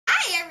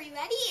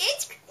everybody.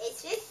 It's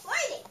Christmas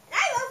morning, and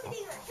I'm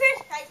opening my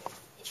first present.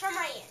 It's from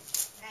my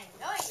aunt, and I have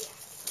no idea.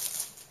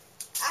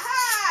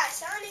 Aha!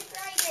 Sonic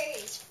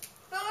Riders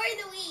for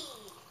the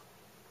Wii.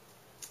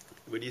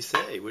 What do you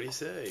say? What do you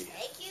say?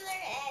 Thank you,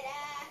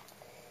 Loretta.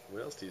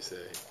 What else do you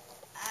say?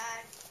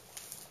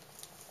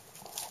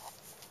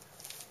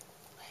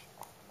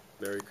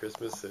 Merry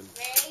Christmas and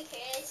Merry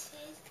Christmas,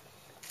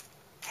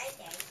 and thank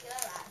you a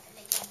lot for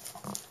the gift.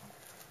 The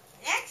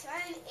next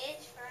one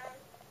is from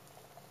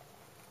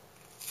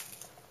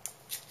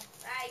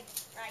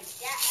my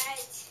dad.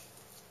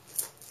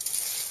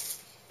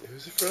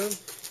 who's it from?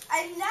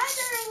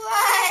 Another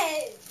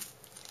one!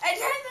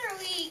 Another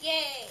Wii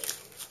game!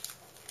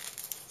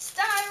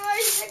 Star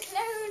Wars The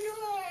Clone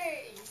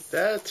Wars!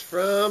 That's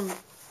from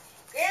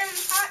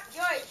Grandpa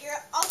George,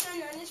 you're also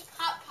known as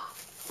Pop Pop.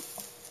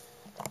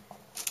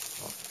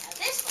 Now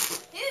this one,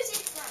 who's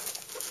it from?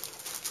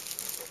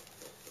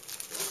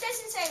 It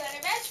doesn't say, but I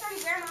bet it's from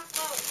Grandma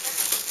Chloe.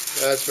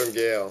 That's from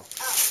Gail. Oh,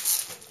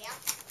 yeah.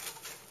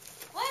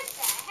 What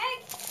the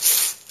heck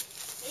is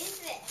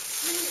this?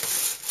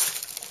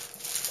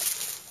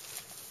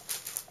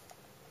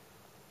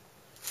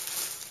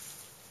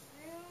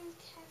 Room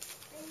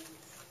testing.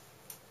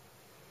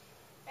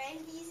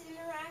 Friendies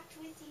interact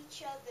with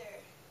each other.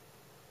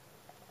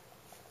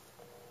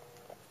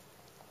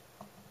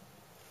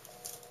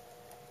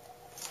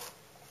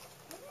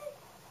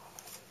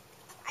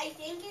 I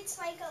think it's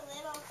like a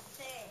little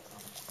thing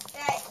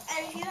that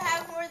if you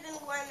have more than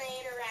one, they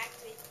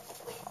interact with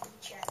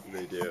each other.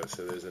 They do,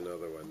 so there's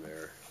another one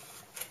there.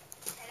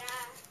 And,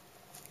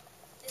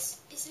 is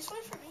this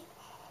one for me?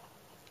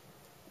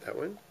 That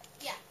one?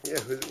 Yeah. Yeah,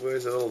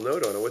 where's a little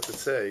note on it? What's it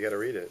say? You gotta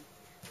read it.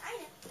 I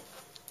know.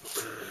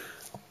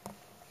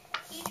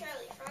 Hey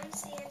Charlie, from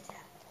Santa.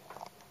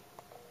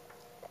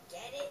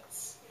 Get it?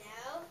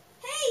 No?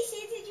 Hey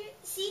Santa,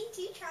 see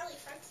to Charlie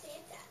from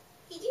Santa.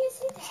 He drew a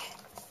Santa hat.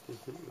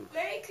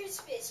 Merry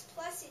Christmas,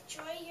 plus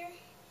enjoy your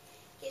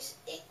gifts.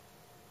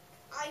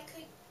 I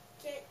could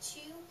get 2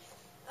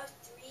 of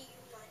 3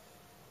 you wanted.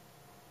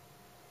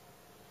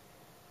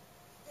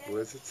 What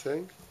does it say?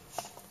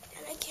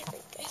 And I can't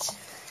read this.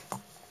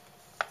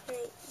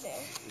 Right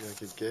there. I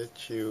could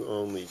get you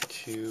only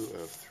 2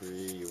 of 3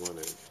 you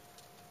wanted.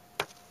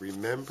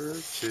 Remember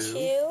to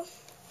 2.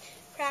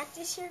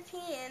 Practice your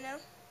piano.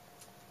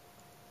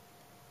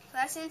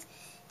 Lessons.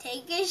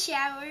 Take a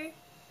shower.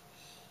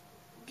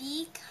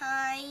 Be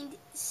kind.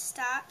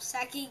 Stop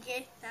sucking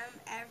your thumb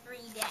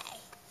every day.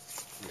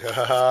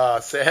 Ah,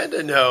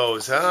 Santa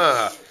knows,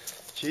 huh?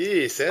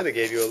 Gee, Santa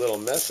gave you a little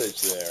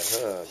message there,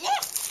 huh?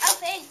 Yeah.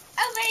 Open.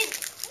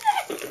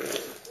 Oops.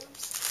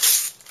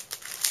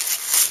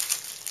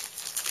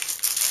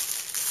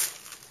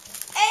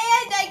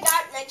 And I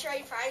got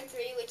Metroid Prime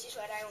 3, which is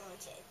what I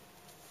wanted.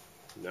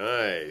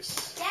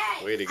 Nice.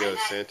 Dad, Way to go, I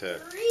got Santa.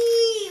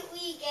 3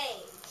 Wii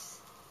games.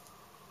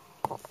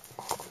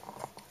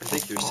 I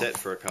think you're set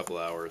for a couple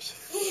hours.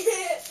 Probably.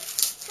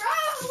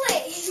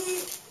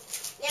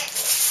 Yeah.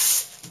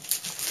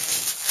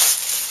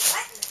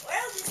 What in the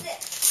world is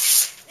this?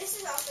 This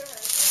is also her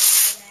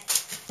first time.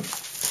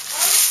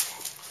 Okay.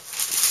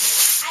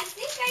 I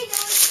think I know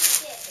what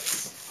this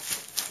is.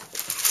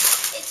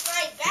 It's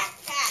my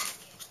backpack.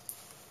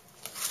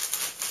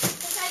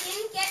 Because I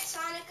didn't get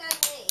Sonic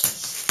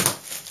Unleashed.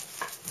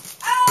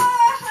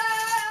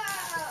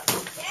 Oh!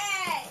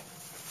 Dad!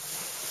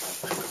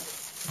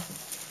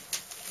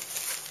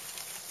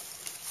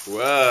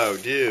 Wow,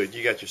 dude,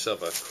 you got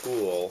yourself a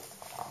cool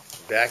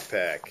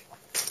backpack.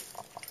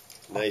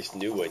 Nice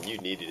new one. You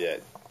needed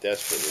that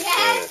desperately.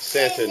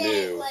 Santa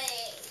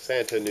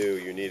knew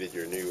you needed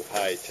your new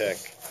high-tech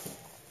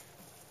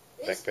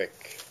backpack.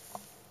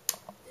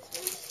 This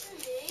one's for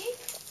me.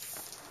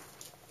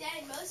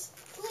 Dad,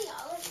 mostly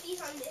all of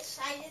these on this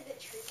side of the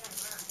tree are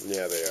mine.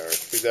 Yeah, they are.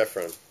 Who's that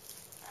from?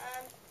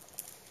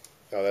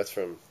 Oh, that's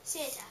from...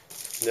 Santa.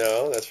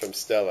 No, that's from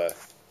Stella.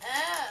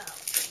 Oh.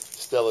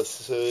 Stella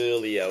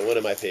Celia, one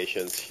of my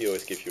patients. She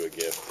always gives you a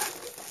gift.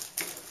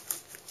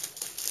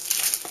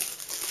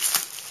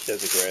 She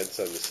has a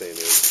grandson the same age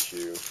as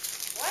you.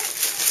 What in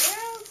the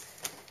world?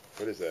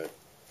 What is that?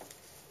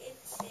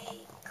 It's a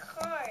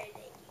car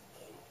that you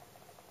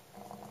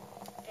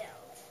can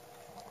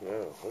build.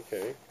 Oh,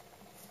 okay.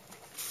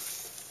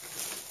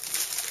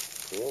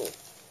 Cool.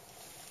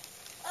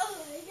 Oh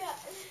my god.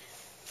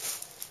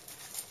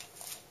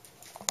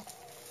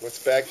 What's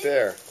back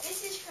there?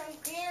 This is from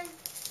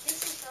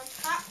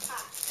Pop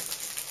Pop.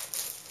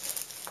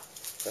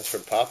 That's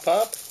from Pop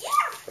Pop?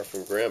 Yeah. Or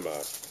from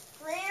Grandma?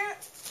 Grandma.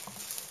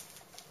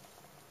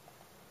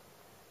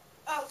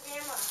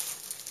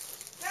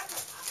 Not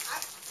from Pop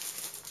Pop.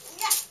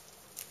 Yeah.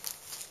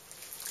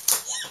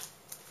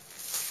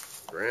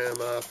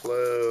 Grandma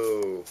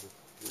Flo.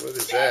 What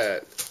is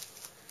that?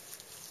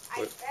 I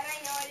bet I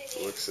know what it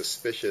is. Looks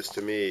suspicious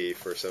to me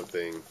for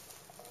something.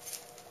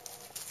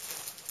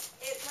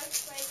 It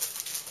looks like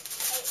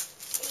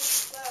it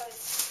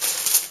explodes.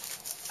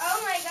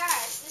 Oh my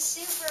gosh, the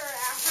super hour.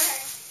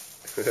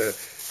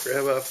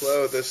 Grandma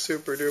Flo, the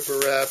super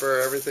duper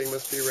wrapper. Everything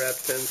must be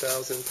wrapped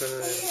 10,000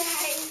 times. Yeah,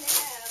 I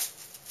know.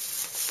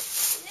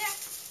 Yeah.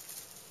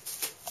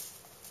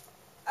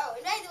 Oh,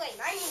 and by the way,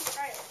 my name's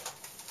Charlie.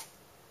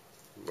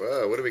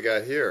 Whoa, what do we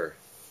got here?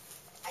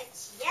 A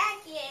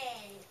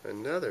jacket.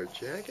 Another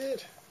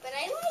jacket? But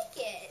I like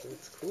it.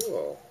 That's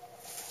cool.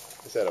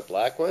 Is that a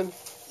black one?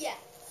 Yeah.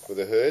 With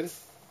a hood?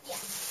 Yeah.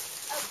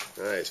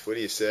 Nice. What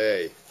do you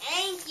say?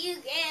 Thank you,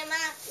 Grandma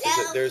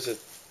Flo.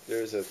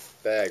 There's a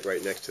bag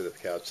right next to the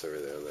couch over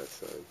there on that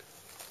side.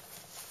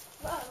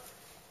 Whoa.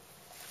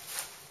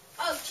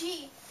 Oh,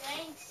 gee.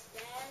 Thanks,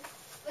 Dad.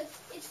 But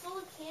it's full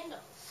of candles.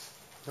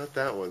 Not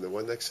that one. The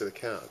one next to the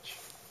couch.